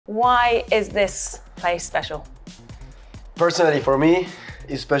Why is this place special? Personally, for me,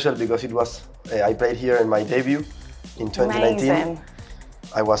 it's special because it was I played here in my debut in 2019. Amazing.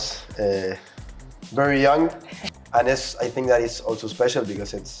 I was very young, and I think that is also special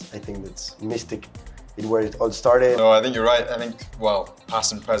because I think it's mystic. It's where it all started. No, I think you're right. I think, well,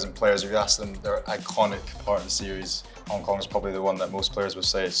 past and present players, if you ask them, they're an iconic part of the series. Hong Kong is probably the one that most players would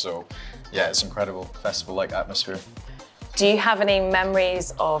say. So, yeah, it's incredible festival-like atmosphere. Do you have any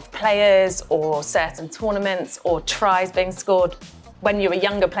memories of players or certain tournaments or tries being scored when you were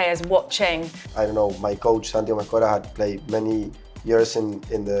younger players watching? I don't know, my coach, Santiago Macora, had played many years in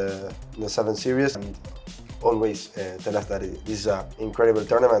the 7 Series and always tell us that this is an incredible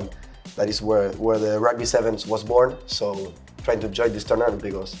tournament. That is where the Rugby Sevens was born. So trying to enjoy this tournament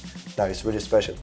because that is really special.